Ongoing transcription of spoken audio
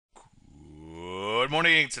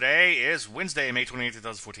morning. Today is Wednesday, May 28th,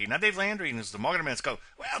 2014. I'm Dave Landry, and this is the Market Minutes Go.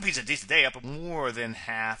 Well, it's a decent day, up more than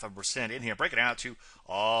 0.5% in here, breaking out to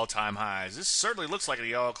all-time highs. This certainly looks like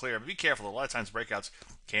the all clear, but be careful. A lot of times breakouts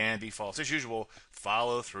can be false. As usual,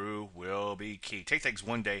 follow through will be key. Take things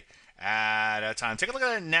one day at a time. Take a look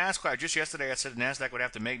at NASDAQ. Just yesterday, I said NASDAQ would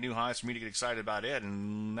have to make new highs for me to get excited about it,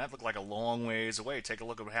 and that looked like a long ways away. Take a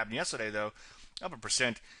look at what happened yesterday, though. Up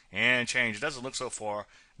 1% and change. It doesn't look so far.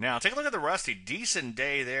 Now, take a look at the Rusty. Decent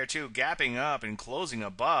day there, too. Gapping up and closing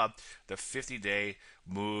above the 50-day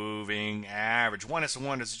moving average. One is the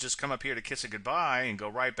one, does it just come up here to kiss it goodbye and go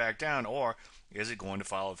right back down, or is it going to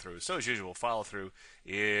follow through? So, as usual, follow through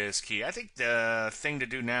is key. I think the thing to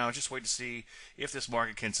do now is just wait to see if this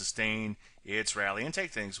market can sustain its rally and take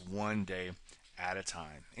things one day at a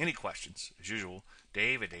time. Any questions? As usual,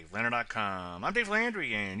 Dave at DaveLandry.com. I'm Dave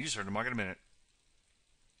Landry, and you just heard the Market in a Minute.